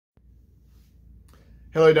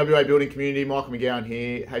Hello WA Building Community, Michael McGowan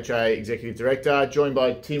here, HIA Executive Director, joined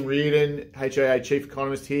by Tim Reardon, HIA Chief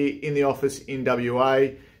Economist here in the office in WA.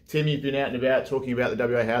 Tim, you've been out and about talking about the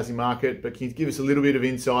WA housing market, but can you give us a little bit of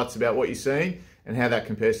insights about what you're seeing and how that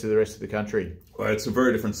compares to the rest of the country? Well, it's a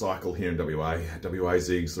very different cycle here in WA. WA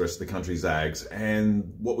zigs, the rest of the country zags.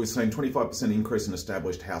 And what we're seeing, 25% increase in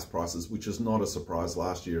established house prices, which is not a surprise.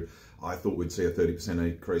 Last year, I thought we'd see a 30%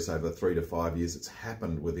 increase over 3 to 5 years. It's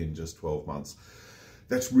happened within just 12 months.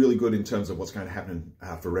 That's really good in terms of what's going to happen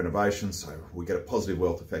for renovation. So we get a positive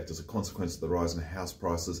wealth effect as a consequence of the rise in house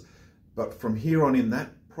prices. But from here on in, that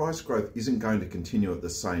price growth isn't going to continue at the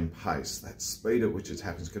same pace. That speed at which it's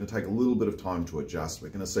happening is going to take a little bit of time to adjust. We're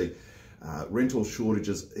going to see rental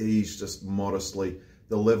shortages ease just modestly.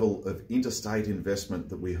 The level of interstate investment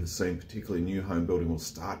that we have seen, particularly new home building, will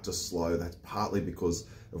start to slow. That's partly because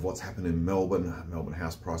of what's happened in Melbourne. Melbourne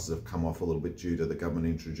house prices have come off a little bit due to the government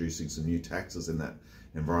introducing some new taxes in that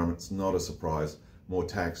environment. It's not a surprise. More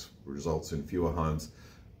tax results in fewer homes.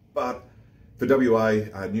 But for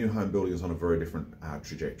WA, new home building is on a very different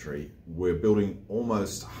trajectory. We're building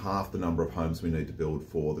almost half the number of homes we need to build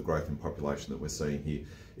for the growth in population that we're seeing here.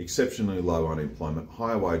 Exceptionally low unemployment,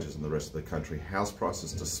 higher wages in the rest of the country. House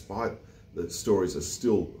prices, despite the stories, are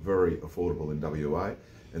still very affordable in WA.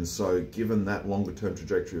 And so given that longer term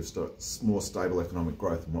trajectory of more stable economic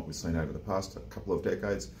growth than what we've seen over the past couple of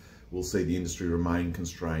decades, we'll see the industry remain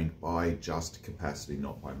constrained by just capacity,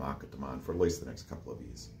 not by market demand, for at least the next couple of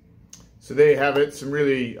years. So there you have it, some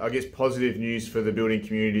really, I guess, positive news for the building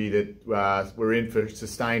community that we're in for a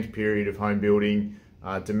sustained period of home building.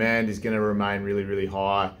 Demand is going to remain really, really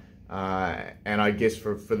high. And I guess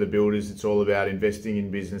for the builders, it's all about investing in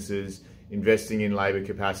businesses, investing in labour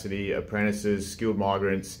capacity, apprentices, skilled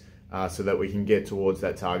migrants, so that we can get towards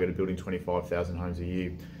that target of building 25,000 homes a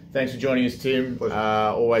year. Thanks for joining us, Tim.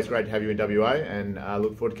 Always great to have you in WA, and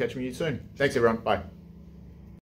look forward to catching you soon. Thanks, everyone. Bye.